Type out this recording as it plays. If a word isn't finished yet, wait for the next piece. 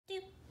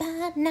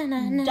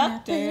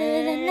Dr.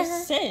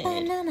 Sid,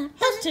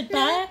 hosted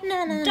by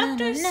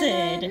Dr.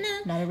 Sid,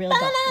 not a real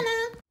doctor.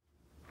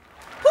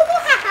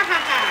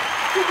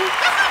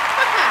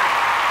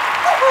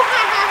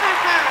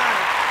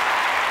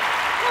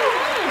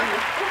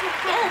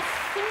 Yes,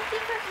 thank you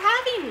for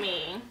having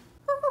me.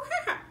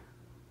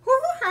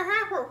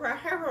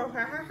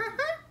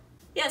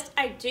 Yes,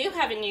 I do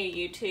have a new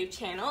YouTube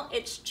channel.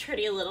 It's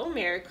Pretty Little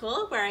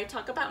Miracle, where I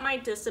talk about my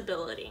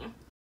disability.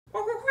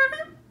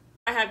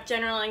 I have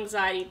general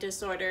anxiety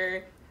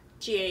disorder,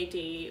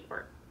 GAD,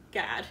 or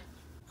GAD.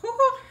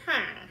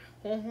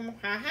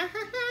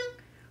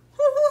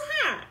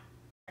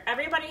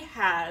 Everybody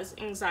has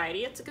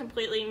anxiety. It's a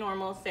completely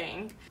normal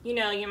thing. You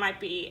know, you might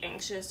be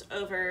anxious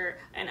over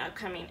an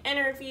upcoming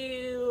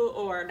interview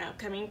or an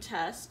upcoming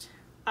test.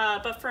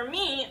 But for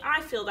me,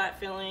 I feel that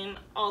feeling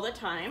all the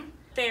time.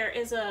 There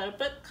is a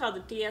book called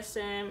the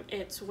DSM.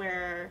 It's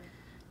where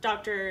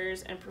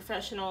doctors and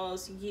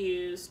professionals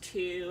use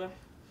to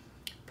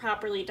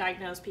properly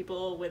diagnose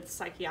people with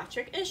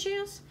psychiatric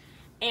issues.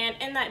 And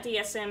in that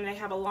DSM, they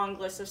have a long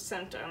list of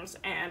symptoms,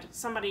 and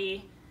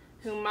somebody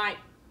who might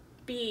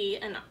be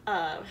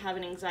have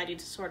an anxiety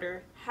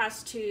disorder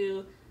has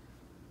to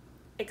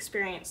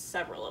experience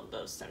several of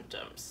those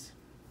symptoms.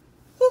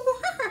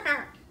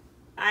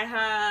 I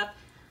have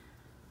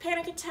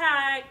panic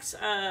attacks,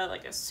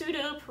 like a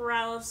pseudo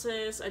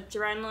paralysis,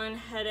 adrenaline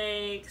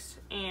headaches,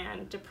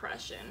 and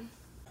depression.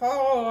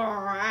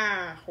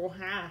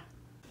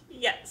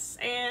 Yes,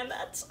 and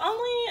that's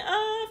only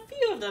a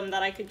few of them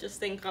that I could just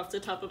think off the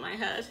top of my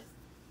head.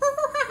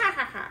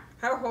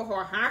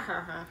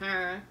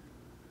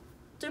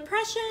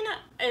 Depression,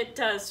 it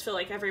does feel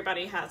like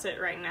everybody has it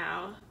right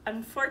now.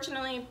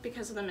 Unfortunately,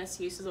 because of the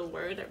misuse of the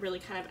word, it really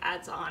kind of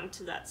adds on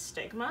to that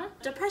stigma.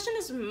 Depression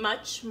is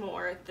much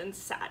more than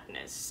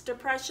sadness.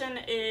 Depression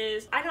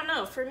is, I don't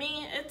know, for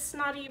me, it's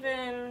not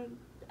even,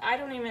 I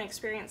don't even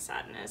experience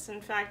sadness. In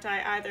fact,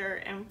 I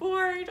either am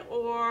bored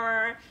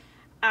or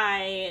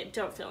I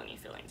don't feel any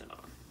feelings at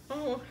all.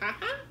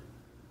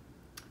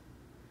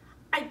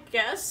 I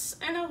guess,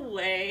 in a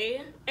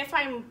way, if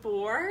I'm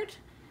bored,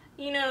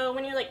 you know,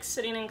 when you're like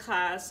sitting in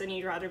class and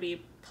you'd rather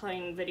be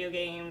playing video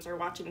games or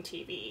watching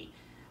TV,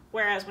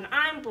 whereas when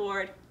I'm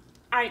bored,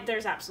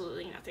 there's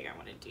absolutely nothing I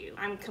want to do.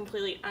 I'm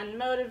completely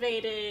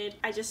unmotivated.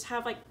 I just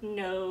have like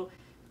no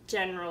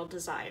general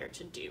desire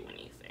to do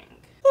anything.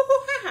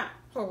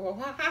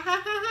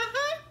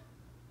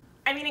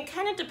 I mean, it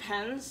kind of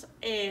depends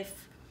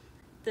if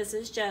this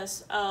is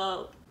just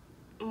a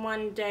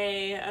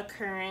one-day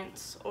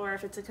occurrence or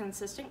if it's a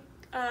consistent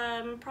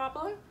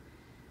problem.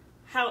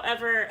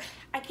 However,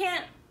 I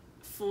can't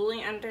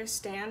fully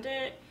understand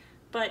it,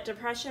 but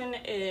depression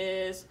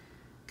is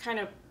kind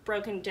of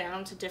broken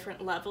down to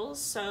different levels.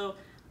 So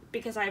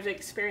because I've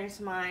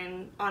experienced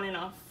mine on and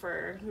off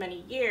for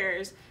many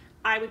years,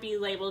 I would be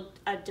labeled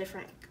a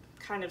different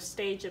kind of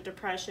stage of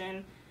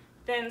depression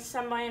than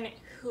someone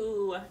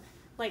who,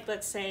 like,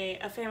 let's say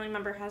a family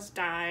member has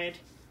died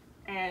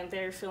and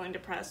they're feeling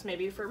depressed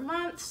maybe for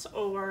months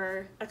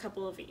or a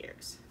couple of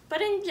years. But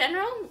in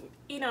general,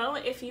 you know,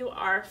 if you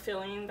are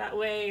feeling that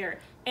way or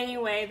any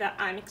way that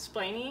I'm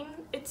explaining,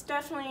 it's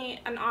definitely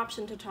an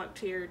option to talk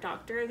to your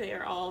doctor. They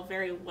are all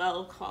very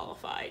well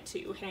qualified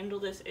to handle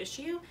this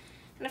issue.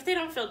 And if they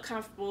don't feel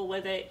comfortable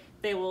with it,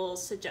 they will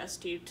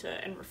suggest you to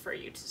and refer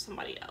you to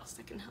somebody else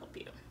that can help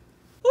you.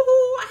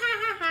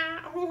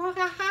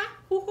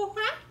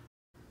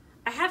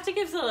 I have to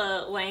give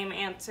the lame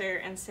answer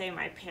and say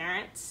my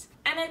parents.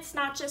 And it's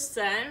not just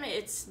them,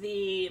 it's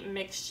the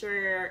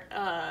mixture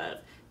of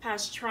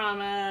past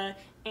trauma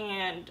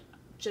and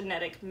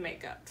genetic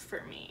makeup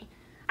for me.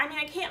 I mean,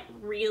 I can't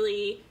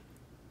really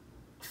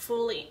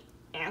fully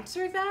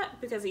answer that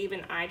because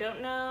even I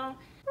don't know.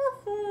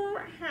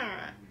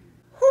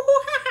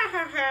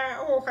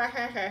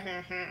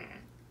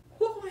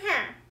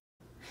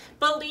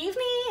 Believe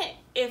me,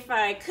 if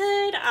I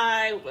could,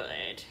 I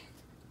would.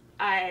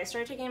 I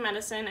started taking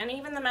medicine, and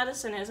even the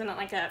medicine isn't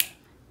like a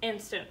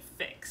instant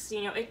fix.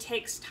 You know, it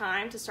takes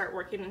time to start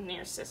working in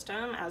your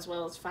system as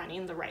well as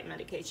finding the right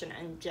medication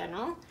in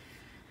general.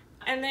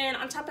 And then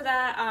on top of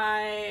that,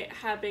 I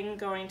have been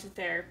going to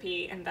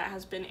therapy, and that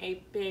has been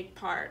a big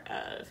part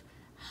of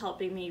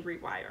helping me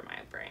rewire my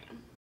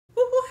brain.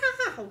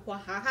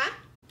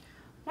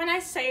 When I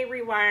say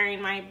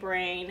rewiring my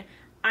brain,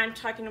 I'm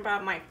talking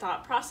about my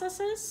thought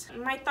processes.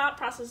 My thought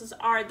processes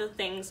are the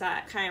things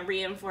that kind of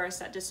reinforce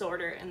that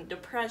disorder and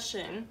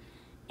depression.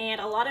 And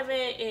a lot of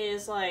it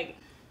is like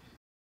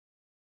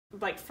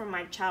from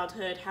my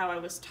childhood, how I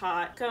was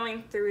taught,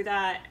 going through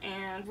that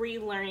and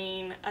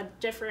relearning a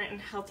different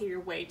and healthier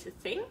way to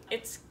think.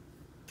 It's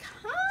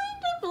kind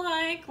of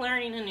like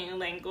learning a new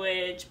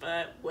language,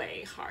 but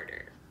way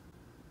harder.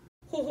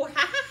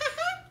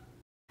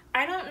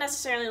 I don't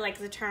necessarily like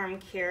the term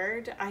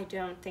cured. I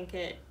don't think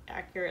it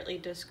accurately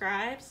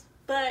describes,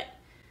 but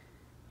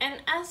in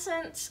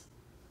essence,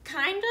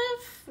 kind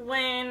of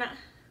when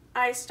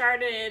I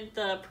started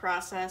the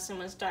process and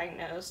was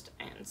diagnosed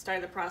and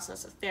started the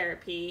process of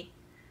therapy,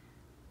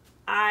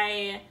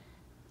 I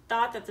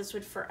thought that this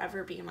would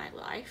forever be my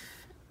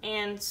life.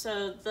 And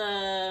so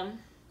the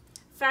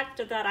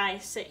fact that I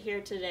sit here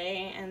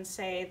today and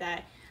say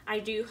that I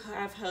do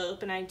have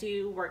hope and I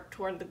do work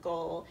toward the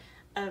goal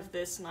of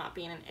this not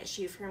being an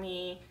issue for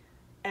me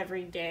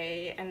every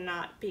day and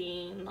not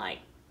being like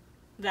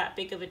that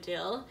big of a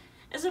deal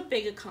is a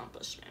big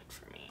accomplishment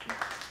for me. Thank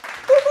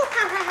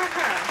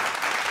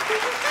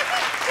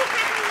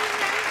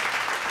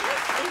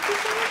you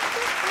so much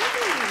for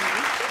having me.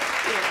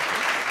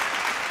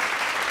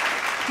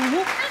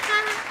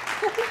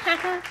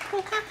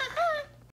 Thank you.